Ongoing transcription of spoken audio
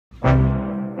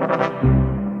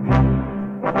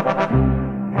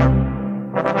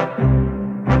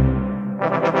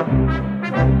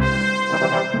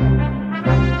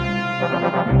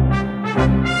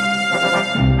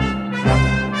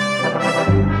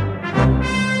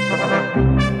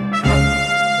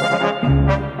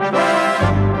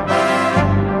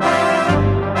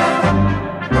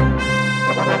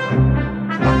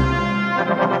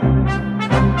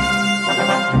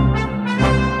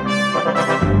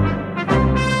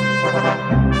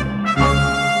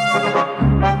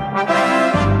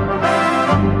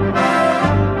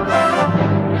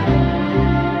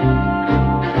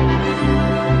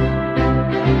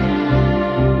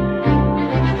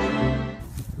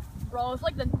Bro, it's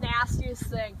like the nastiest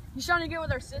thing. He's trying to get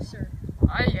with our sister.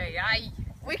 Ay, ay, ay.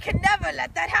 We can never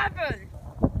let that happen.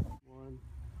 One.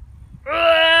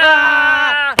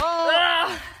 Yeah,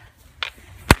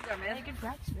 man. Good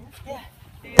practice, man. Yeah.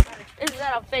 Isn't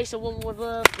that a face a woman would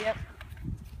love? Yep.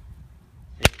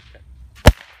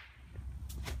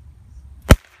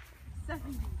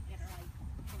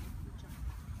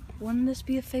 Wouldn't this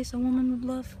be a face a woman would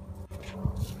love?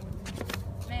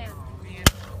 Man.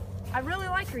 I really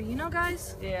like her, you know,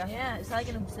 guys? Yeah. Yeah, it's like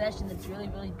an obsession that's really,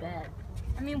 really bad.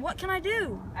 I mean, what can I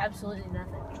do? Absolutely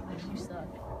nothing. You suck.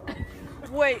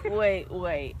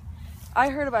 Wait. I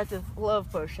heard about this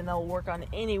love potion that will work on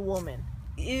any woman.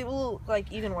 It will,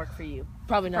 like, even work for you.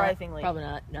 Probably not. Surprisingly. Probably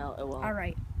not. No, it won't. All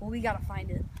right. Well, we gotta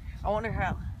find it. I wonder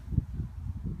how.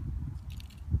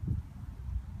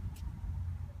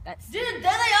 That's Dude, there they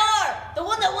are! The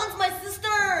one that wants my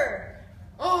sister!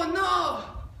 Oh no!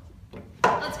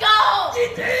 Let's go!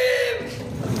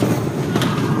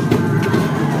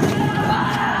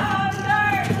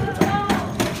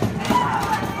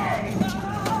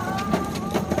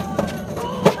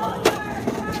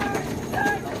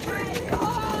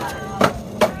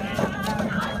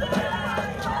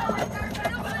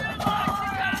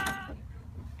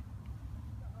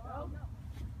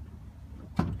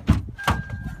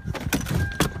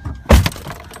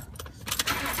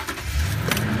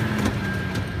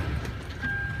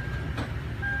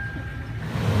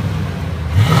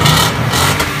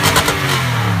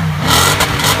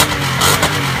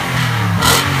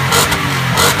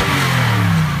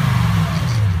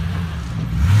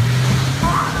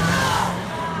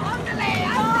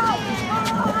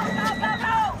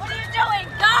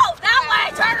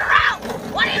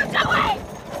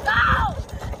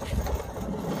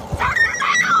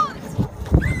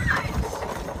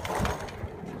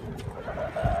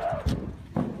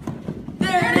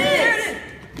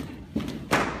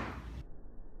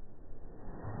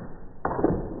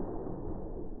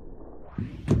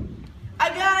 I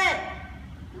got it!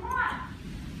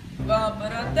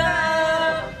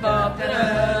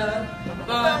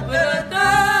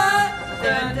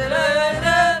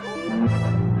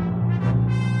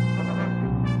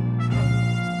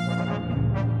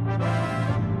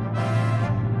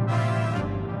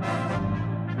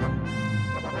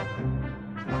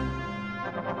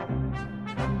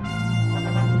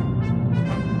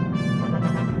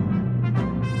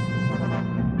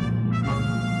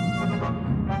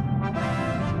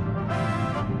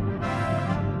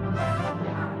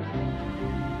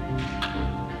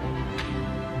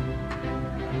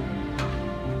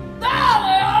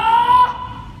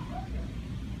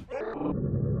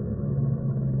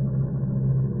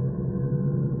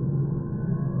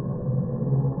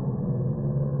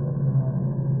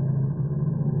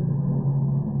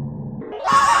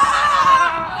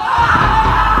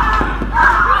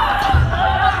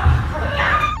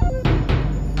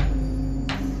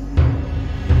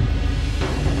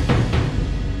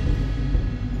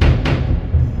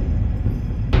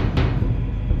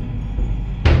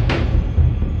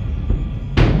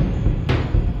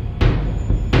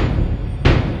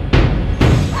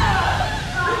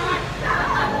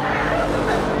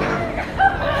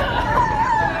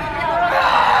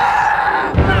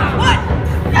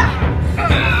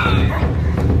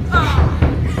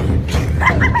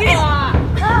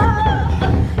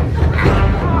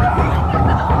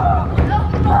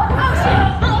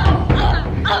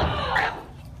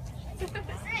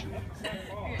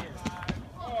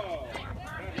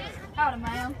 Howdy,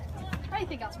 ma'am. How do you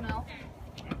think I smell?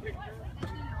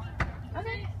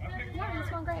 Okay. Yeah, you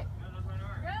smell great.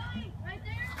 Really? Right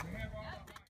there?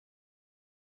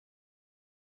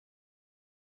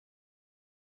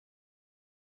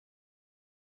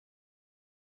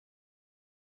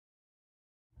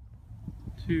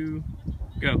 Two,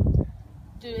 go.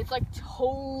 Dude, it's like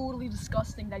totally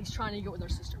disgusting that he's trying to get with our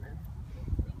sister, man.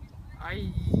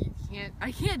 I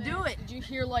can't do it. Did you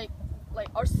hear like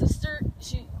our sister?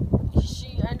 She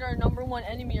and our #1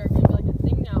 enemy are gonna be like a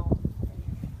thing now.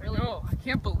 Really? No, I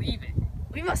can't believe it.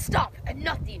 We must stop at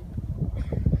nothing.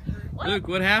 What? Luke,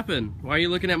 what happened? Why are you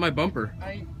looking at my bumper?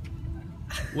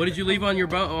 What did you leave on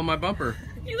your on my bumper?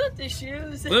 You left the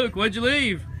shoes. Luke, what'd you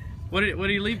leave? What did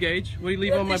you leave, Gage? What did you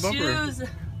leave on my bumper? Shoes.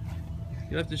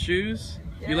 You left the shoes?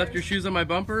 You Yes. left your shoes on my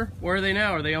bumper? Where are they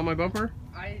now? Are they on my bumper?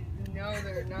 No,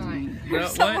 they're not. No,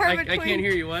 what? somewhere I between can't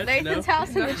hear you. What? Nathan's No?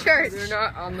 house and the church. They're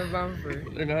not on the bumper.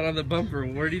 They're not on the bumper.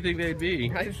 Where do you think they'd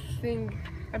be? I think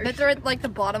I bet they're at like the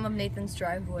bottom of Nathan's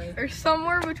driveway. Or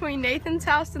somewhere between Nathan's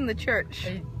house and the church.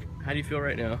 How do you feel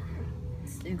right now?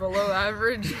 below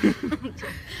average.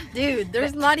 Dude,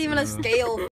 there's not even a scale